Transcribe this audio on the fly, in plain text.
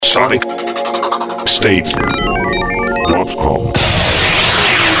SonicState.com.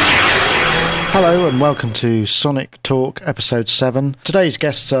 Hello and welcome to Sonic Talk episode 7. Today's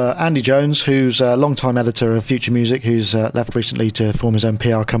guests are Andy Jones, who's a long-time editor of Future Music, who's left recently to form his own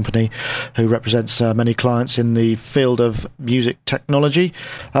PR company, who represents many clients in the field of music technology.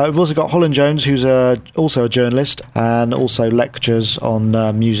 We've also got Holland Jones, who's also a journalist and also lectures on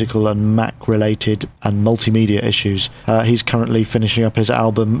musical and Mac-related and multimedia issues. He's currently finishing up his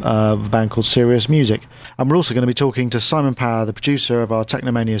album with a band called Serious Music. And we're also going to be talking to Simon Power, the producer of our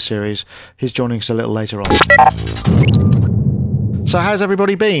Technomania series. He's joining us a little later on. So how's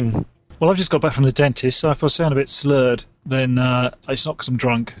everybody been? Well, I've just got back from the dentist, so if I sound a bit slurred, then it's not because I'm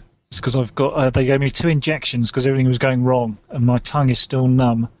drunk. It's because I've got. They gave me 2 injections because everything was going wrong, and my tongue is still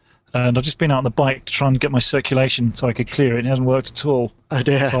numb. And I've just been out on the bike to try and get my circulation so I could clear it, and it hasn't worked at all. Oh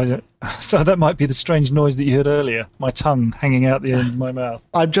dear. So that might be the strange noise that you heard earlier, my tongue hanging out the end of my mouth.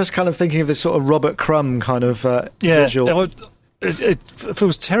 I'm just kind of thinking of this sort of Robert Crumb kind of visual. It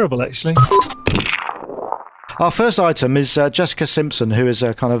feels terrible, actually. Our first item is Jessica Simpson, who is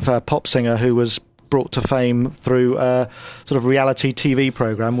a kind of pop singer who was brought to fame through a sort of reality TV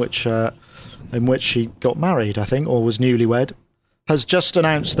programme in which she got married, I think, or was newlywed, has just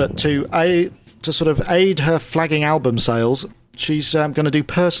announced that to sort of aid her flagging album sales, she's going to do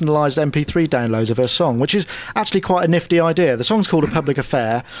personalised MP3 downloads of her song, which is actually quite a nifty idea. The song's called A Public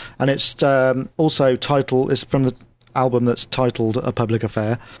Affair, and it's also is from the album that's titled A Public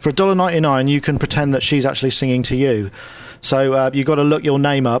Affair. For $1.99 you can pretend that she's actually singing to you. So you've got to look your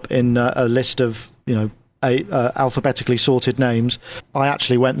name up in a list of, alphabetically sorted names. I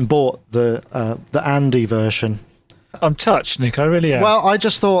actually went and bought the Andy version. I'm touched, Nick, I really am. Well, I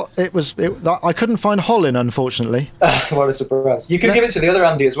just thought I couldn't find Holland, unfortunately. What a surprise. You could give it to the other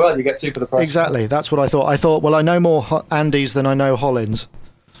Andy as well, you get 2 for the price. Exactly, that's what I thought. I thought, well, I know more Andys than I know Hollands.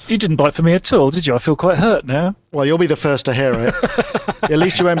 You didn't bite for me at all, did you? I feel quite hurt now. Well, you'll be the first to hear it. At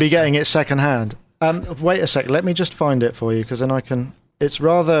least you won't be getting it second hand. Wait a sec, let me just find it for you, because then I can... It's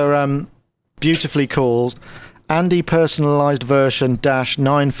rather beautifully called Andy Personalised Version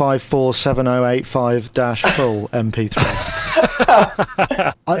 -9547085 full MP3.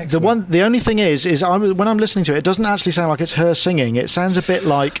 The only thing is when I'm listening to it, it doesn't actually sound like it's her singing. It sounds a bit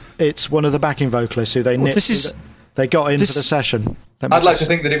like it's one of the backing vocalists who they got in for the session. I'd like to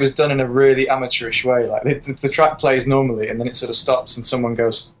think that it was done in a really amateurish way. Like the track plays normally, and then it sort of stops, and someone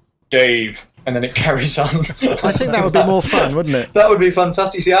goes, "Dave," and then it carries on. I think that would be more fun, wouldn't it? That would be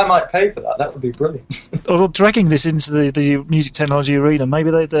fantastic. See, I might pay for that. That would be brilliant. Or dragging this into the music technology arena,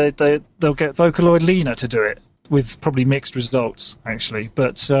 maybe they'll get Vocaloid Lena to do it with probably mixed results, actually.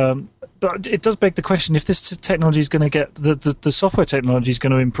 But it does beg the question: if this technology is going to get the software technology is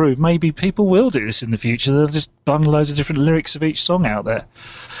going to improve, maybe people will do this in the future. They'll just bung loads of different lyrics of each song out there,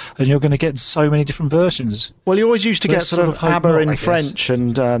 and you're going to get so many different versions. Well, you always used to get sort of ABBA in French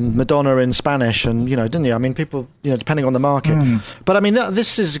and Madonna in Spanish, and didn't you? I mean, people, depending on the market. But I mean,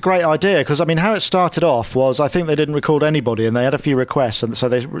 this is a great idea, because I mean, how it started off was, I think they didn't record anybody, and they had a few requests, and so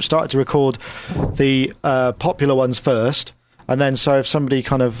they started to record the popular ones first, and then so if somebody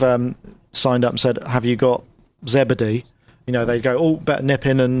kind of signed up and said, "Have you got Zebedee?" They'd go, "Oh, better nip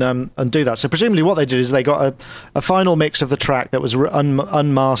in and do that." So presumably what they did is they got a final mix of the track that was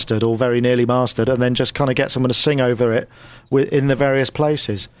unmastered or very nearly mastered, and then just kind of get someone to sing over it in the various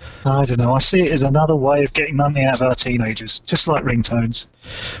places. I don't know. I see it as another way of getting money out of our teenagers, just like ringtones.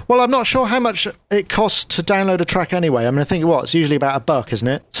 Well, I'm not sure how much it costs to download a track anyway. I mean, I think it's usually about $1, isn't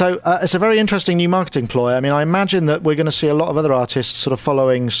it? So it's a very interesting new marketing ploy. I mean, I imagine that we're going to see a lot of other artists sort of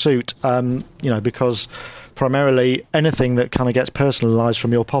following suit, because primarily anything that kind of gets personalised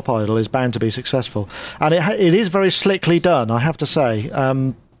from your pop idol is bound to be successful. And it is very slickly done, I have to say.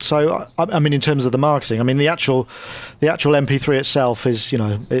 So, I mean, in terms of the marketing, I mean, the actual MP3 itself is,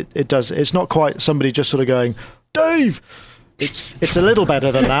 it's not quite somebody just sort of going, "Dave!" It's a little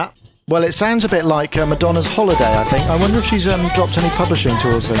better than that. Well, it sounds a bit like Madonna's Holiday, I think. I wonder if she's dropped any publishing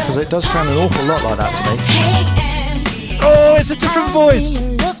towards them, because it does sound an awful lot like that to me. Oh, it's a different voice!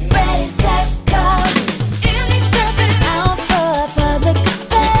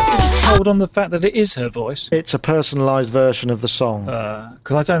 Hold on the fact that it is her voice. It's a personalised version of the song.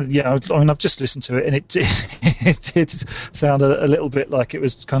 Because I've just listened to it, and it did sound a little bit like it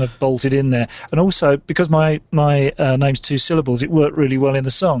was kind of bolted in there. And also, because my name's 2 syllables, it worked really well in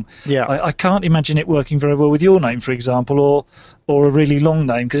the song. Yeah. I can't imagine it working very well with your name, for example, or a really long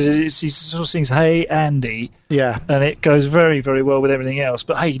name, because he sort of sings "Hey Andy," yeah, and it goes very, very well with everything else.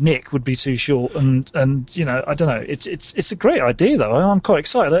 But "Hey Nick" would be too short, and I don't know. It's a great idea though. I'm quite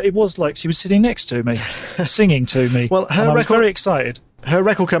excited. It was like she was sitting next to me, singing to me. Well, I was very excited. her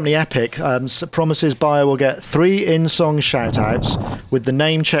record company Epic promises buyer will get 3 in-song shout-outs with the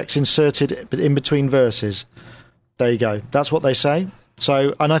name checks inserted in between verses. There you go. That's what they say.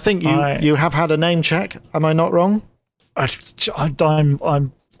 So, and I think you have had a name check. Am I not wrong?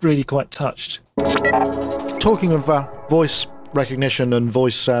 I'm really quite touched. Talking of voice recognition and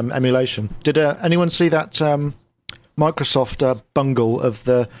voice emulation, did anyone see that Microsoft bungle of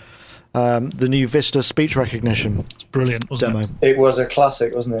the new Vista speech recognition? It's brilliant, wasn't it? It was a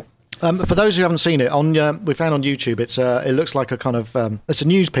classic, wasn't it? For those who haven't seen it, we found on YouTube. It looks like a kind of it's a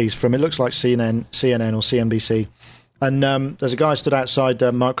news piece from, it looks like CNN or CNBC, and there's a guy stood outside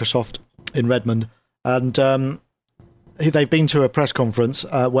Microsoft in Redmond, and they've been to a press conference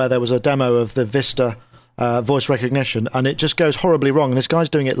where there was a demo of the Vista voice recognition, and it just goes horribly wrong. And this guy's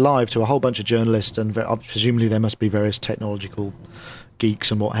doing it live to a whole bunch of journalists, and presumably there must be various technological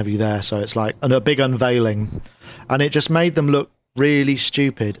geeks and what have you there. So it's like a big unveiling, and it just made them look really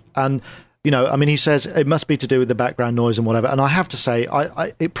stupid. And he says it must be to do with the background noise and whatever, and I have to say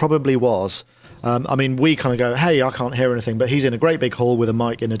it probably was. We kind of go, hey, I can't hear anything, but he's in a great big hall with a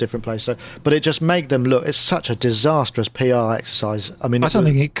mic in a different place. But it just made them look, it's such a disastrous PR exercise. I don't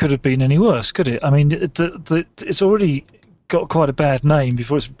think it could have been any worse, could it? I mean, it's already got quite a bad name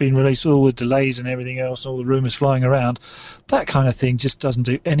before it's been released, all the delays and everything else, all the rumours flying around. That kind of thing just doesn't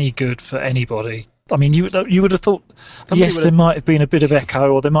do any good for anybody. I mean, you would have thought, there might have been a bit of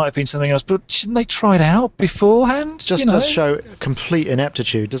echo, or there might have been something else, but shouldn't they try it out beforehand? Just does show complete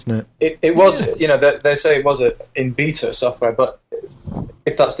ineptitude, doesn't it? It was, they say it was in beta software, but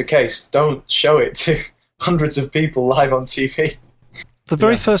if that's the case, don't show it to hundreds of people live on TV. The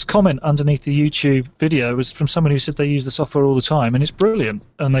very first comment underneath the YouTube video was from someone who said they use the software all the time, and it's brilliant,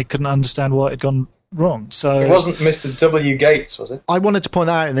 and they couldn't understand why it had gone wrong. So it wasn't Mr. W. Gates, was it? I wanted to point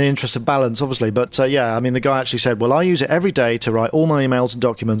that out in the interest of balance, obviously, but the guy actually said, well, I use it every day to write all my emails and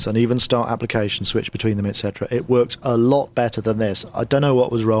documents and even start applications, switch between them, etc. It works a lot better than this. I don't know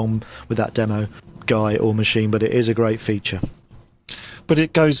what was wrong with that demo guy or machine, but it is a great feature. But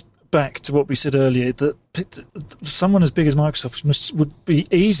it goes back to what we said earlier, that someone as big as Microsoft would be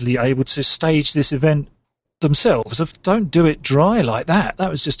easily able to stage this event themselves. Don't do it dry like that. That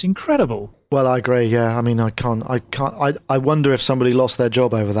was just incredible. Well, I agree. Yeah, I mean, I can't. I wonder if somebody lost their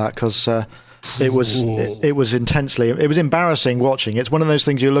job over that, because it was intensely. It was embarrassing watching. It's one of those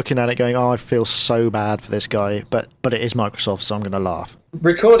things you're looking at it going, "Oh, I feel so bad for this guy," but it is Microsoft, so I'm going to laugh.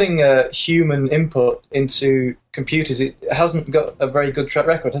 Recording human input into computers, it hasn't got a very good track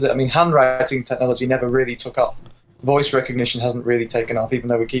record, has it? I mean, handwriting technology never really took off. Voice recognition hasn't really taken off, even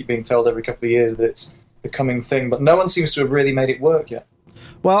though we keep being told every couple of years that it's the coming thing. But no one seems to have really made it work yet.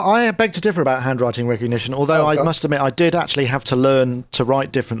 Well, I beg to differ about handwriting recognition, although I must admit I did actually have to learn to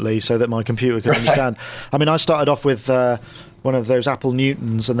write differently so that my computer could understand. I mean, I started off with one of those Apple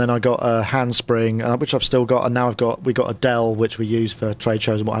Newtons, and then I got a Handspring, which I've still got, and now we got a Dell, which we use for trade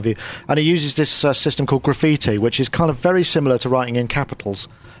shows and what have you. And it uses this system called Graffiti, which is kind of very similar to writing in capitals.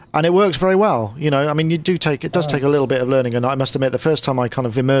 And it works very well, I mean, it does take a little bit of learning, and I must admit, the first time I kind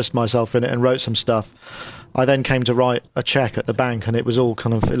of immersed myself in it and wrote some stuff, I then came to write a check at the bank, and it was all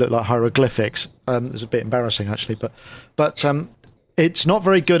it looked like hieroglyphics. It was a bit embarrassing, actually, but it's not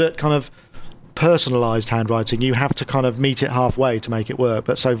very good at kind of personalised handwriting. You have to kind of meet it halfway to make it work.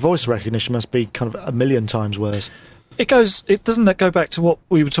 But so voice recognition must be kind of a million times worse. Doesn't that go back to what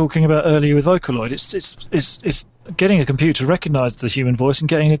we were talking about earlier with Vocaloid? It's getting a computer to recognise the human voice and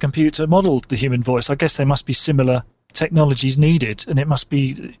getting a computer to model the human voice. I guess there must be similar technologies needed, and it must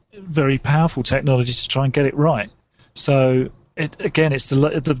be very powerful technology to try and get it right. So it's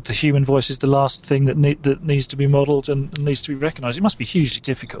the human voice is the last thing that needs to be modelled and needs to be recognised. It must be hugely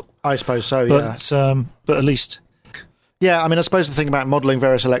difficult. I suppose so. But at least. Yeah, I mean, I suppose the thing about modelling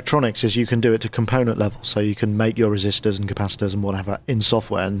various electronics is you can do it to component level, so you can make your resistors and capacitors and whatever in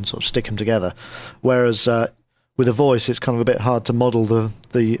software and sort of stick them together. Whereas with a voice, it's kind of a bit hard to model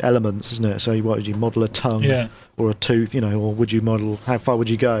the elements, isn't it? So what would you model, a tongue or a tooth, or would you model, how far would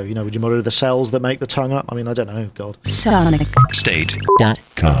you go? Would you model the cells that make the tongue up? I mean, I don't know, God.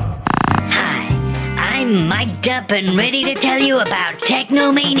 SonicState.com. Hi, I'm mic'd up and ready to tell you about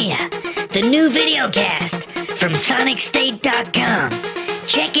Technomania, the new videocast from SonicState.com.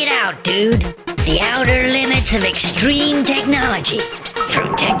 Check it out, dude. The outer limits of extreme technology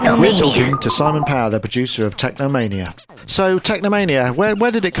from Technomania. We're talking to Simon Power, the producer of Technomania. So, Technomania,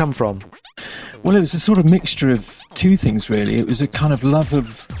 where did it come from? Well, it was a sort of mixture of two things, really. It was a kind of love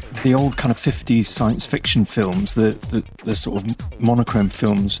of the old kind of 50s science fiction films, the sort of monochrome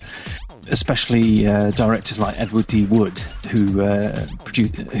films. especially directors like Edward D. Wood, who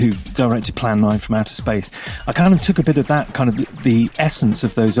directed Plan 9 from Outer Space. I kind of took a bit of that, kind of the essence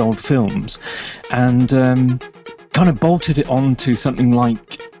of those old films, and kind of bolted it onto something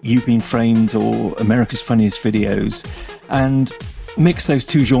like You've Been Framed or America's Funniest Videos, and mixed those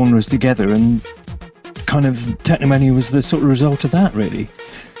two genres together, and kind of Technomania was the sort of result of that, really.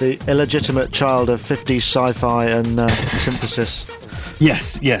 The illegitimate child of 50s sci-fi and synthesis.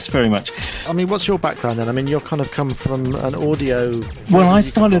 Yes, very much. I mean, what's your background then? I mean, you're kind of come from an audio... Well, I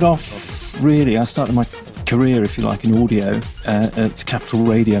started my career, if you like, in audio at Capital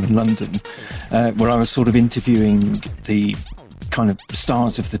Radio in London, where I was sort of interviewing the kind of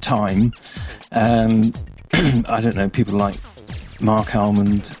stars of the time. I don't know, people like Mark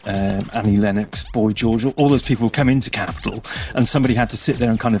Almond, Annie Lennox, Boy George, all those people come into Capital, and somebody had to sit there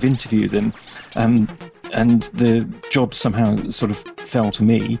and kind of interview them. And the job somehow sort of fell to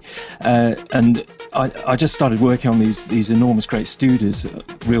me, and I just started working on these enormous great studios,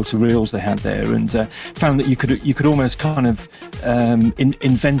 reel-to-reels they had there, and found that you could almost kind of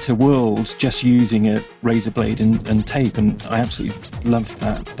invent a world just using a razor blade and tape, and I absolutely loved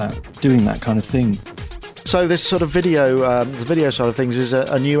that doing that kind of thing. So this sort of video, the video side of things is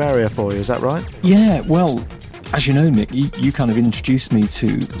a new area for you, is that right? Yeah, well, as you know, Nick, you kind of introduced me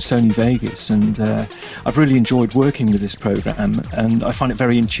to Sony Vegas, and I've really enjoyed working with this program, and I find it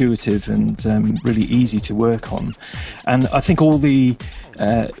very intuitive and really easy to work on. And I think all the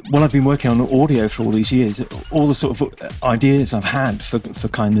I've been working on audio for all these years, all the sort of ideas I've had for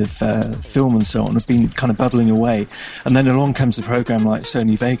kind of film and so on have been kind of bubbling away, and then along comes a program like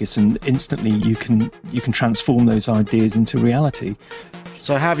Sony Vegas, and instantly you can transform those ideas into reality.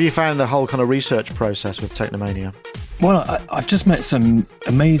 So how have you found the whole kind of research process with Technomania? Well, I've just met some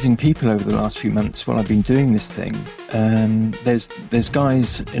amazing people over the last few months while I've been doing this thing. There's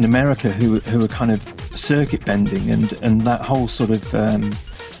guys in America who are kind of circuit bending, and that whole sort of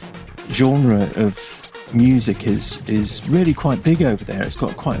genre of music is really quite big over there. It's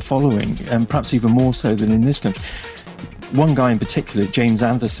got quite a following, and perhaps even more so than in this country. One guy in particular, James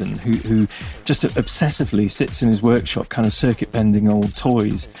Anderson, who just obsessively sits in his workshop kind of circuit bending old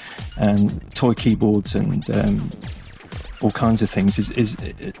toys and toy keyboards and all kinds of things,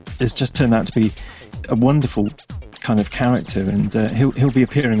 is just turned out to be a wonderful kind of character, and he'll be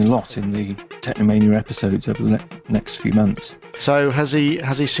appearing a lot in the Technomania episodes over the next few months. So has he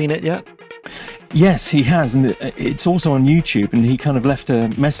seen it yet? Yes, he has, and it's also on YouTube, and he kind of left a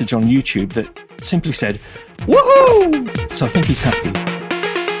message on YouTube that simply said, "Woohoo!" So I think he's happy.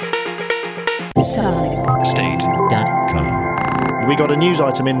 SonicState.com. We got a news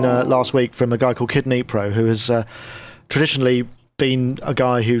item in last week from a guy called Kid Neat-Pro, who has traditionally been a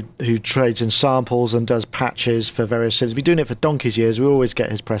guy who trades in samples and does patches for various things. He's been doing it for donkey's years. We always get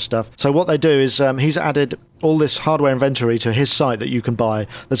his press stuff. So what they do is he's added all this hardware inventory to his site that you can buy.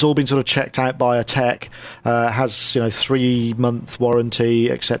 That's all been sort of checked out by a tech, has 3-month warranty,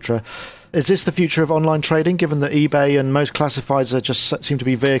 etc. Is this the future of online trading, given that eBay and most classifieds are just seem to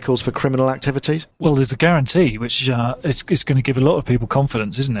be vehicles for criminal activities? Well, there's a guarantee, which it's going to give a lot of people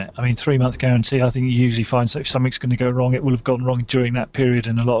confidence, isn't it? I mean, 3-month guarantee, I think you usually find that if something's going to go wrong, it will have gone wrong during that period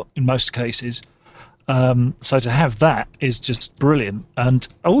in most cases. So to have that is just brilliant. And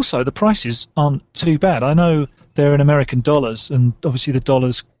also, the prices aren't too bad. I know they're in American dollars, and obviously the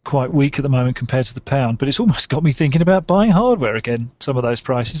dollar's quite weak at the moment compared to the pound, but it's almost got me thinking about buying hardware again. Some of those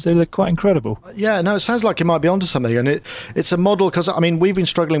prices, they're quite incredible. Yeah, no, it sounds like it might be onto something, and it's a model, because I mean, we've been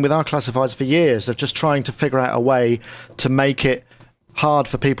struggling with our classifieds for years of just trying to figure out a way to make it hard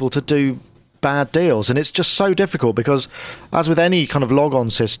for people to do bad deals, and it's just so difficult because, as with any kind of log-on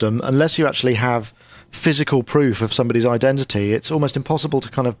system, unless you actually have physical proof of somebody's identity, it's almost impossible to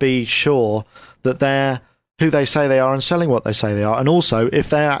kind of be sure that they're who they say they are and selling what they say they are. And also, if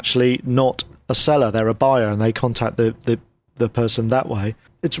they're actually not a seller, they're a buyer, and they contact the person that way,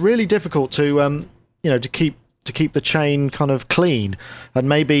 it's really difficult to to keep the chain kind of clean. And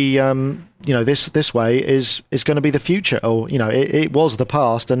maybe this way is going to be the future, or it was the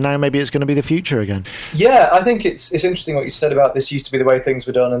past, and now maybe it's going to be the future again. Yeah, I think it's interesting what you said about this used to be the way things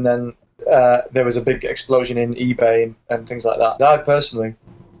were done, and then there was a big explosion in eBay and things like that. I personally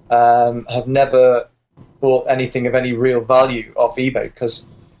have never bought anything of any real value off eBay, because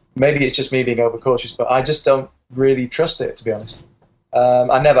maybe it's just me being overcautious, but I just don't really trust it, to be honest.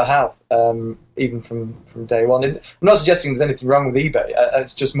 I never have, even from day one. I'm not suggesting there's anything wrong with eBay.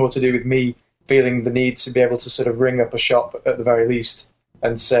 It's just more to do with me feeling the need to be able to sort of ring up a shop at the very least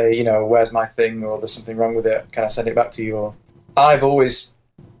and say, where's my thing, or there's something wrong with it, can I send it back to you? Or I've always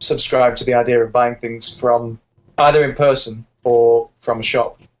subscribed to the idea of buying things from either in person or from a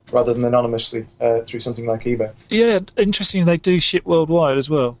shop. rather than anonymously through something like eBay. Yeah, interesting. They do ship worldwide as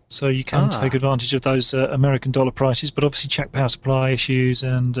well, so you can take advantage of those American dollar prices. But obviously, check power supply issues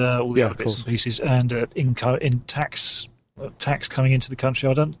and all the other bits and pieces, and in tax coming into the country.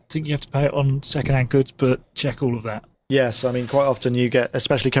 I don't think you have to pay it on second-hand goods, but check all of that. Yes, I mean, quite often you get,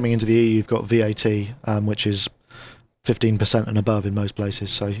 especially coming into the EU, you've got VAT, which is 15% and above in most places.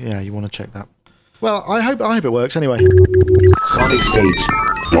 So yeah, you want to check that. Well, I hope it works anyway.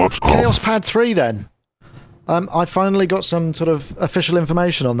 SonicState.com. Chaos Pad 3 then. I finally got some sort of official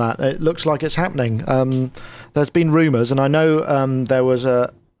information on that. It looks like it's happening. There's been rumours, and I know there was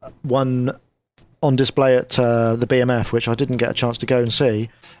one on display at the BMF, which I didn't get a chance to go and see.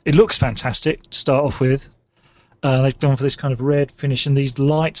 It looks fantastic to start off with. They've gone for this kind of red finish and these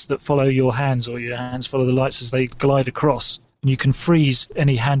lights that follow your hands, or your hands follow the lights as they glide across. And you can freeze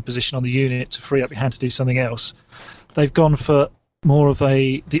any hand position on the unit to free up your hand to do something else. They've gone for more of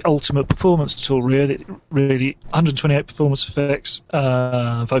the ultimate performance tool, really 128 performance effects,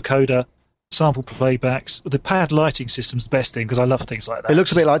 vocoder, sample playbacks. The pad lighting system's the best thing because I love things like that. It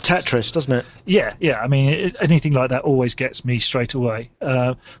looks a bit like Tetris, doesn't it? Yeah. I mean, anything like that always gets me straight away.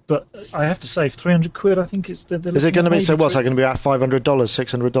 But I have to say, £300, I think it's the. Is it going to be so? What's that going to be at $500,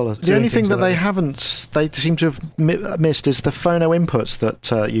 $600? The only thing that they seem to have missed is the phono inputs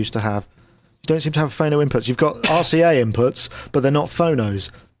that used to have. You don't seem to have phono inputs. You've got RCA inputs, but they're not phonos.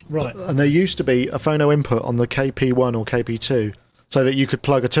 Right. And there used to be a phono input on the KP1 or KP2, so that you could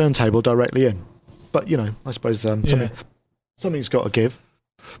plug a turntable directly in. But, I suppose something's got to give.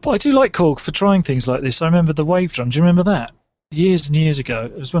 But I do like Korg for trying things like this. I remember the Wave Drum. Do you remember that? Years and years ago.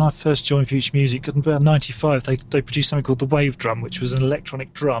 It was when I first joined Future Music. In about 95, they produced something called the Wave Drum, which was an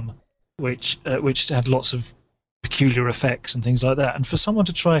electronic drum, which had lots of peculiar effects and things like that. And for someone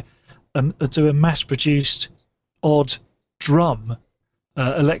to try do a mass-produced, odd drum,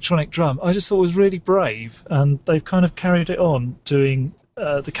 electronic drum, I just thought it was really brave, and they've kind of carried it on doing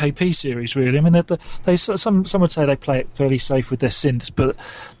the KP series. Really, I mean, some would say they play it fairly safe with their synths, but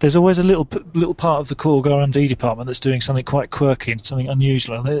there's always a little part of the Korg R&D department that's doing something quite quirky and something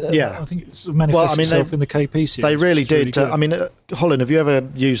unusual. I think it's manifests itself in the KP series. They really did. Really Holland, have you ever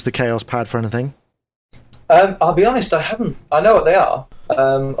used the Chaos Pad for anything? I'll be honest, I haven't. I know what they are,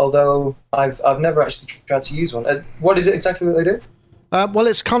 although I've never actually tried to use one. What is it exactly that they do? Well,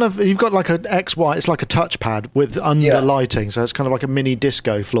 it's kind of, you've got like an XY, it's like a touchpad with under lighting, so it's kind of like a mini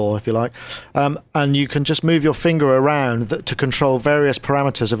disco floor, if you like. And you can just move your finger around to control various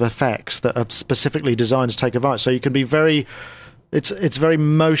parameters of effects that are specifically designed to take advantage. So you can be very... It's very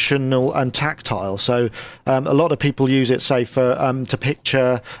motional and tactile. So a lot of people use it, say, for to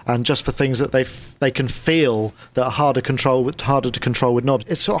picture and just for things that they can feel that are harder to control with knobs.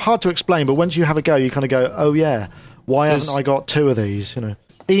 It's sort of hard to explain, but once you have a go, you kind of go, oh yeah, why haven't I got two of these?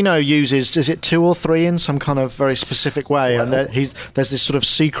 Eno uses, is it 2 or 3 in some kind of very specific way, and there's this sort of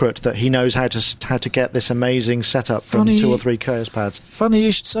secret that he knows how to get this amazing setup from 2 or 3 Chaos Pads. Funny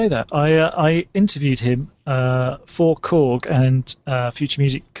you should say that. I interviewed him for Korg and Future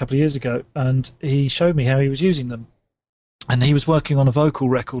Music a couple of years ago, and he showed me how he was using them. And he was working on a vocal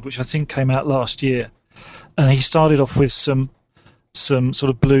record, which I think came out last year. And he started off with some sort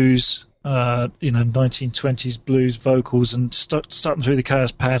of blues, 1920s blues vocals, and starting through the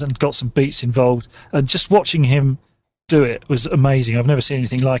Chaos Pad and got some beats involved. And just watching him do it was amazing. I've never seen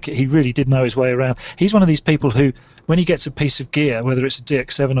anything like it. He really did know his way around. He's one of these people who, when he gets a piece of gear, whether it's a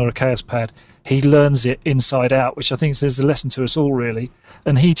DX7 or a Chaos Pad, he learns it inside out, which I think there's a lesson to us all, really.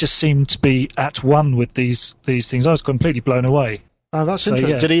 And he just seemed to be at one with these things. I was completely blown away. Oh, that's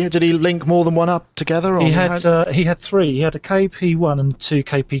interesting. Yeah. Did he link more than one up together? Or he had 3. He had a KP1 and 2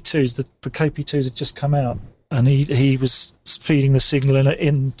 KP2s. The KP2s had just come out, and he was feeding the signal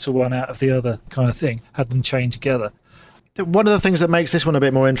into one out of the other kind of thing. Had them chained together. One of the things that makes this one a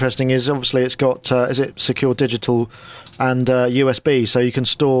bit more interesting is obviously it's got secure digital and USB, so you can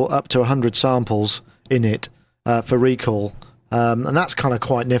store up to 100 samples in it for recall. And that's kind of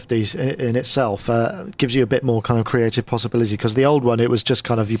quite nifty in itself. Gives you a bit more kind of creative possibility, because the old one, it was just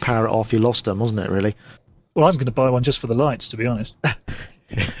kind of you power it off, you lost them, wasn't it, really? Well, I'm going to buy one just for the lights, to be honest. I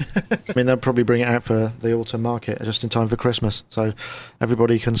mean, they'll probably bring it out for the autumn market just in time for Christmas, so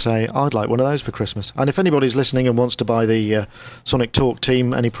everybody can say, I'd like one of those for Christmas. And if anybody's listening and wants to buy the Sonic Talk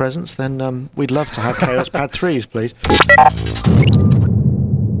team any presents, then we'd love to have Chaos Pad 3s, please.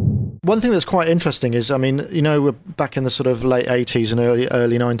 One thing that's quite interesting is, I mean, you know, back in the sort of late 80s and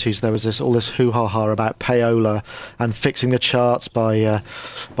early 90s, there was all this hoo-ha-ha about payola and fixing the charts by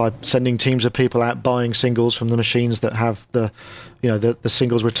sending teams of people out buying singles from the machines that have the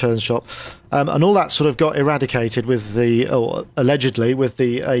singles return shop, and all that sort of got eradicated with allegedly with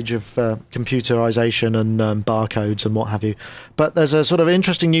the age of computerization and barcodes and what have you. But there's a sort of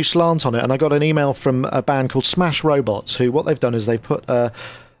interesting new slant on it, and I got an email from a band called Smash Robots, who what they've done is they put a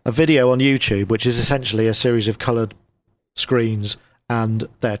video on YouTube, which is essentially a series of coloured screens and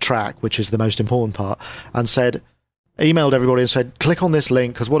their track, which is the most important part, and emailed everybody and said, click on this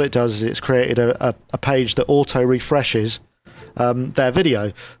link, because what it does is it's created a page that auto refreshes their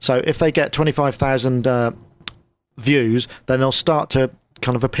video. So if they get 25,000 views, then they'll start to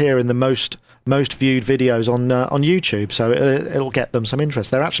kind of appear in the most viewed videos on YouTube. So it'll get them some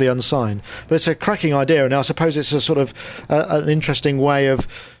interest. They're actually unsigned, but it's a cracking idea, and I suppose it's a sort of an interesting way of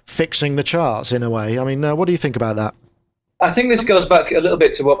fixing the charts in a way. I mean, what do you think about that? I think this goes back a little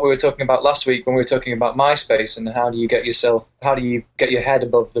bit to what we were talking about last week when we were talking about MySpace and how do you get your head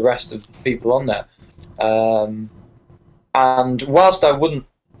above the rest of the people on there. And whilst I wouldn't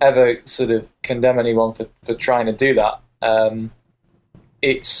ever sort of condemn anyone for trying to do that,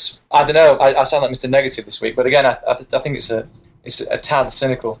 it's, I don't know, I sound like Mr. Negative this week, but again, I think it's a tad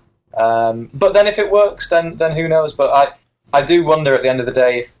cynical. But then if it works, then who knows? But I do wonder at the end of the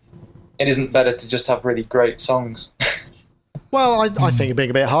day if it isn't better to just have really great songs. Well, I think you're being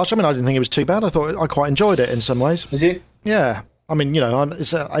a bit harsh. I mean, I didn't think it was too bad. I thought I quite enjoyed it in some ways. Did you? Yeah. I mean, you know,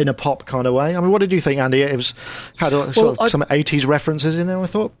 it's in a pop kind of way. I mean, what did you think, Andy? It had some 80s references in there, I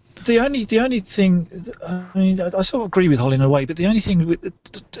thought. The only thing, I mean, I sort of agree with Holly in a way, but the only thing with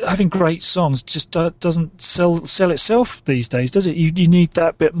having great songs just doesn't sell itself these days, does it? You need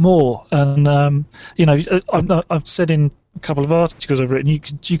that bit more, and you know, I've said in a couple of articles I've written,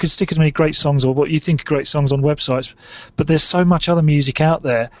 you could stick as many great songs or what you think are great songs on websites, but there's so much other music out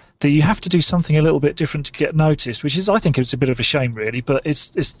there that you have to do something a little bit different to get noticed, which is, I think, it's a bit of a shame, really, but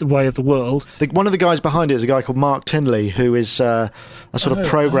it's the way of the world. One of the guys behind it is a guy called Mark Tinley, who is a sort of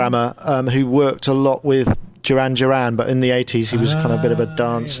programmer who worked a lot with Duran Duran, but in the 80s he was kind of a bit of a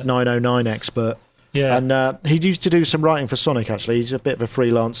dance 909 expert. Yeah. And he used to do some writing for Sonic, actually. He's a bit of a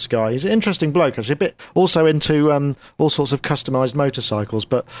freelance guy. He's an interesting bloke, actually. A bit also into all sorts of customised motorcycles.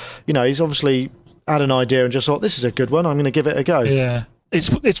 But, you know, he's obviously had an idea and just thought, this is a good one, I'm going to give it a go. Yeah.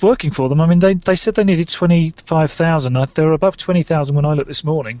 It's working for them. I mean, they said they needed 25,000. They were above 20,000 when I looked this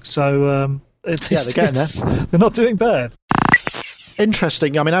morning. So, they're getting there. They're not doing bad.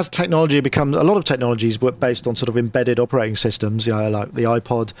 Interesting. I mean, as technology becomes, a lot of technologies were based on sort of embedded operating systems. You know, like the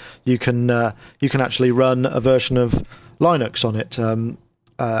iPod, you can actually run a version of Linux on it, and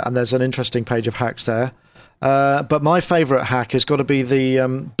there's an interesting page of hacks there. But my favourite hack has got to be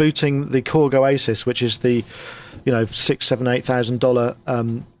the booting the Korg Oasis, which is the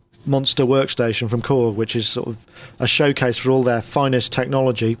 $6,000-$8,000 monster workstation from Korg, which is sort of a showcase for all their finest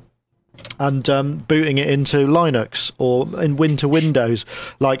technology. And booting it into Linux or in Windows,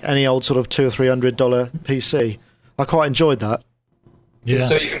 like any old sort of $200 or $300 PC. I quite enjoyed that. Yeah.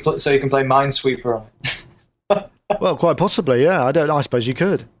 So you can play Minesweeper on it. Well, quite possibly, yeah. I suppose you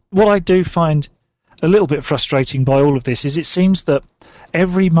could. What I do find a little bit frustrating by all of this is it seems that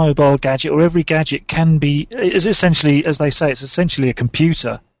every mobile gadget or every gadget is essentially, as they say, it's essentially a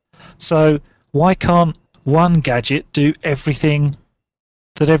computer. So why can't one gadget do everything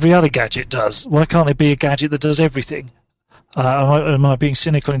that every other gadget does? Why can't there be a gadget that does everything? Am I being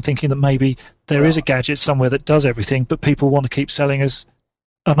cynical in thinking that maybe there is a gadget somewhere that does everything, but people want to keep selling us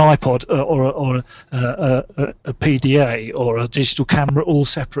an iPod or a PDA or a digital camera all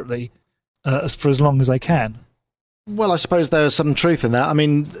separately for as long as they can? Well, I suppose there's some truth in that. I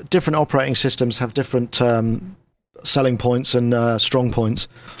mean, different operating systems have different selling points and strong points.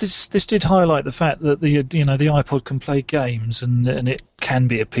 This did highlight the fact that the iPod can play games and it can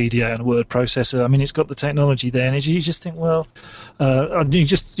be a PDA and a word processor. I mean, it's got the technology there, and you just think, well, you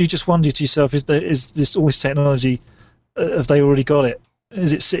just wonder to yourself, is this all this technology? Have they already got it?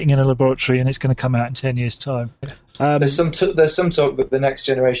 Is it sitting in a laboratory and it's going to come out in 10 years' time? There's some talk that the next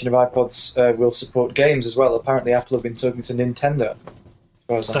generation of iPods will support games as well. Apparently, Apple have been talking to Nintendo.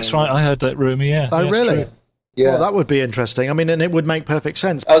 That's right. I heard that rumour. Yeah. Oh, really? True. Yeah. Well, that would be interesting. I mean, and it would make perfect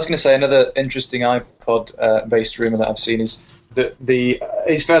sense. I was going to say another interesting iPod-based rumour that I've seen is that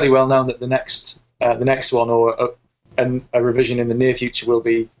it's fairly well known that the next one or a revision in the near future will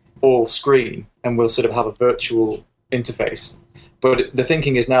be all screen and will sort of have a virtual interface. But the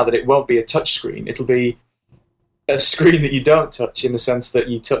thinking is now that it won't be a touch screen. It'll be a screen that you don't touch, in the sense that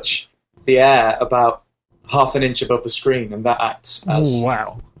you touch the air about half an inch above the screen, and that acts as... Ooh,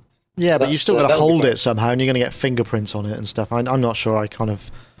 wow. Yeah, but you've still got to that'll be hold fun. it somehow, and you're going to get fingerprints on it and stuff. I'm not sure I kind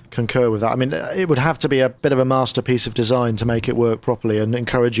of concur with that. I mean, it would have to be a bit of a masterpiece of design to make it work properly and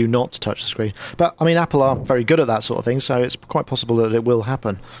encourage you not to touch the screen. But, I mean, Apple are very good at that sort of thing, so it's quite possible that it will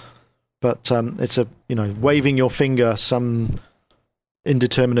happen. But it's waving your finger some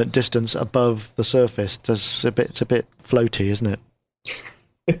indeterminate distance above the surface. It's a bit floaty, isn't it?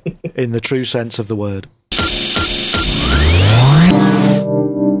 In the true sense of the word.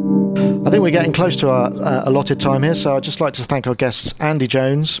 I think we're getting close to our allotted time here, so I'd just like to thank our guests, Andy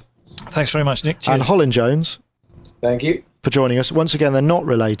Jones. Thanks very much, Nick. Cheers. And Holin Jones. Thank you for joining us. Once again, they're not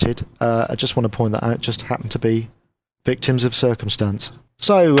related. I just want to point that out. Just happen to be victims of circumstance.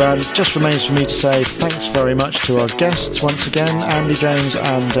 So, just remains for me to say thanks very much to our guests once again, Andy Jones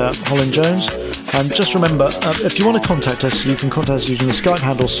and Holin Jones. And just remember, if you want to contact us, you can contact us using the Skype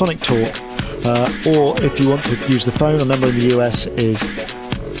handle Sonic Talk, or if you want to use the phone, our number in the US is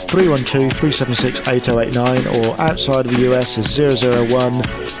 312-376-8089, or outside of the US is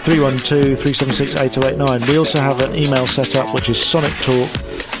 001-312-376-8089. We also have an email set up, which is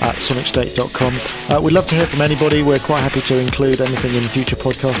sonictalk@sonicstate.com. We'd love to hear from anybody. We're quite happy to include anything in future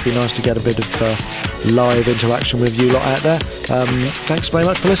podcasts. It'd be nice to get a bit of live interaction with you lot out there. Thanks very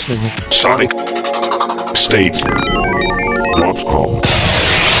much for listening. SonicState.com